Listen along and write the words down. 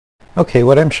Okay,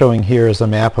 what I'm showing here is a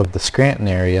map of the Scranton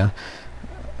area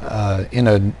in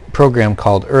a program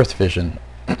called earthVision.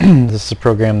 This is a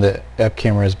program that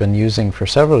EPCamera has been using for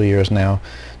several years now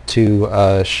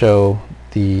to show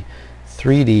the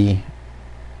 3D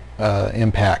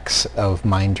impacts of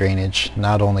mine drainage,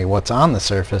 not only what's on the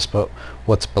surface but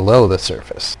what's below the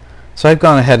surface. So I've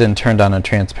gone ahead and turned on a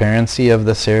transparency of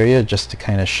this area just to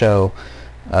kind of show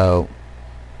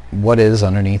what is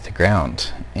underneath the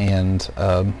ground. And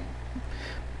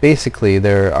basically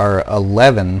there are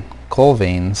 11 coal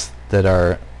veins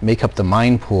that make up the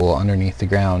mine pool underneath the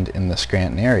ground in the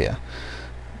Scranton area.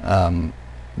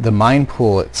 The mine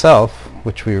pool itself,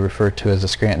 which we refer to as the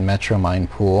Scranton Metro Mine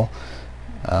Pool,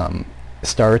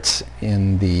 starts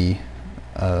in the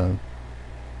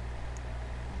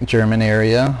German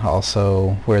area,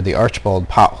 also where the Archibald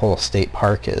Pothole State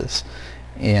Park is,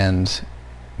 and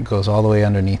goes all the way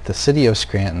underneath the city of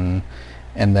Scranton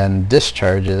and then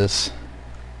discharges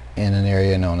in an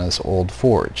area known as Old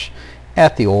Forge.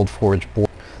 At the Old Forge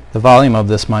border, the volume of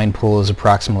this mine pool is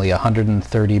approximately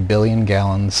 130 billion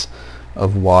gallons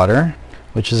of water,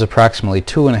 which is approximately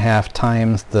 2.5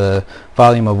 times the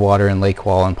volume of water in Lake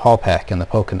Wallenpaupack in the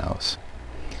Poconos.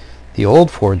 The Old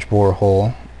Forge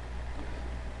borehole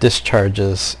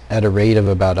discharges at a rate of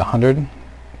about 100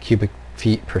 cubic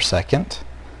feet per second,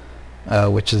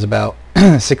 which is about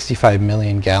 65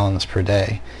 million gallons per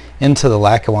day, into the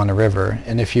Lackawanna River.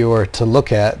 And if you were to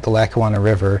look at the Lackawanna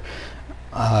River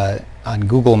on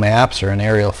Google Maps or an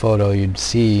aerial photo, you'd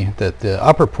see that the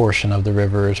upper portion of the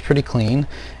river is pretty clean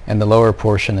and the lower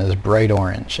portion is bright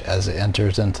orange as it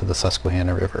enters into the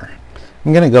Susquehanna River.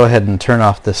 I'm going to go ahead and turn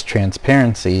off this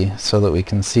transparency so that we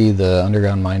can see the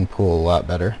underground mine pool a lot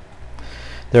better.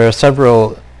 There are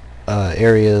several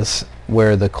areas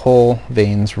where the coal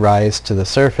veins rise to the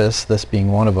surface, this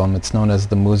being one of them. It's known as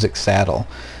the Music Saddle,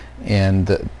 and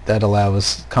that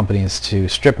allows companies to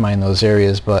strip mine those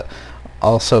areas, but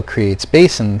also creates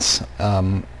basins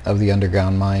of the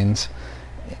underground mines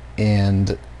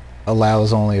and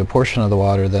allows only a portion of the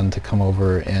water then to come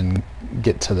over and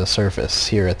get to the surface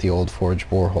here at the Old Forge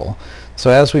borehole. So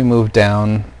as we move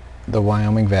down the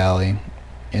Wyoming Valley,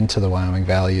 into the Wyoming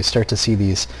Valley, you start to see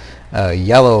these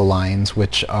yellow lines,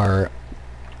 which are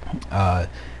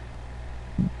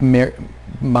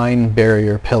mine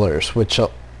barrier pillars, which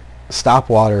stop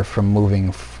water from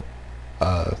moving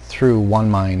through one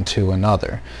mine to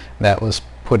another. That was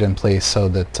put in place so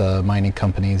that mining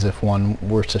companies, if one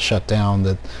were to shut down,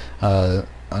 that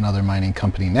another mining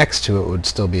company next to it would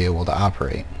still be able to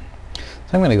operate.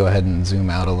 So I'm going to go ahead and zoom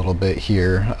out a little bit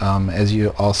here. As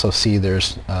you also see,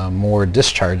 there's more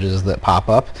discharges that pop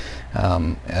up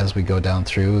as we go down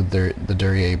through the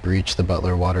Duryea Breach, the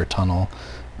Butler Water Tunnel.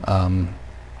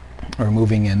 We're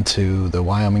moving into the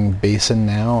Wyoming Basin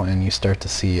now, and you start to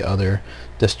see other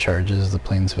discharges, the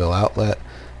Plainsville Outlet.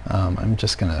 I'm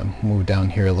just going to move down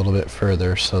here a little bit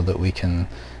further so that we can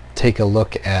take a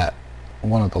look at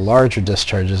one of the larger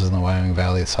discharges in the Wyoming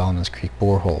Valley, the Solomons Creek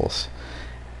boreholes.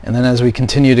 And then as we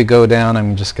continue to go down,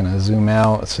 I'm just going to zoom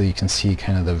out so you can see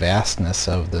kind of the vastness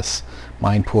of this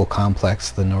mine pool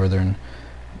complex, the northern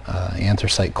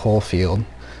anthracite coal field.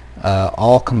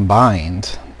 All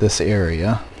combined, this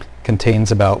area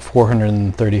contains about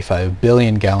 435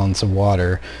 billion gallons of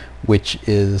water, which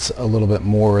is a little bit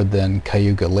more than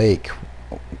Cayuga Lake,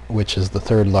 which is the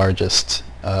third largest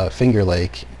finger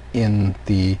lake in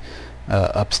the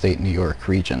upstate New York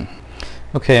region.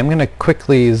 Okay, I'm going to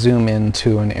quickly zoom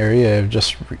into an area I've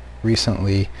just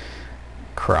recently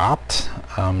cropped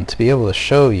to be able to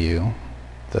show you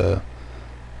the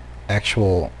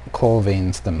actual coal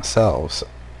veins themselves,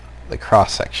 the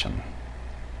cross-section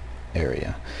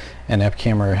area. And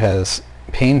EPCamera has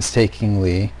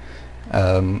painstakingly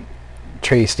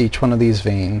traced each one of these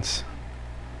veins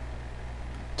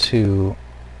to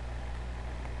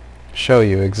show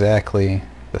you exactly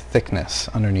the thickness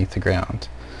underneath the ground.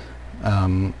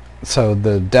 So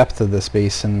the depth of this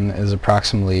basin is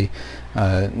approximately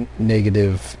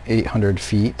negative 800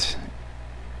 feet,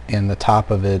 and the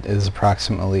top of it is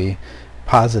approximately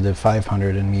positive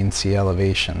 500 in mean sea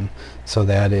elevation. So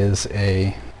that is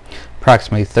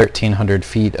approximately 1,300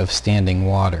 feet of standing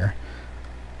water.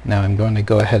 Now I'm going to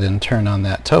go ahead and turn on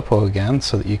that topo again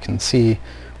so that you can see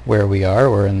where we are.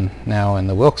 We're now in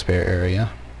the Wilkes-Barre area,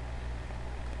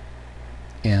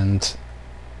 and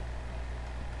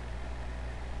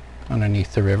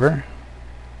underneath the river,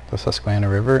 the Susquehanna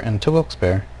River, into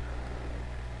Wilkes-Barre.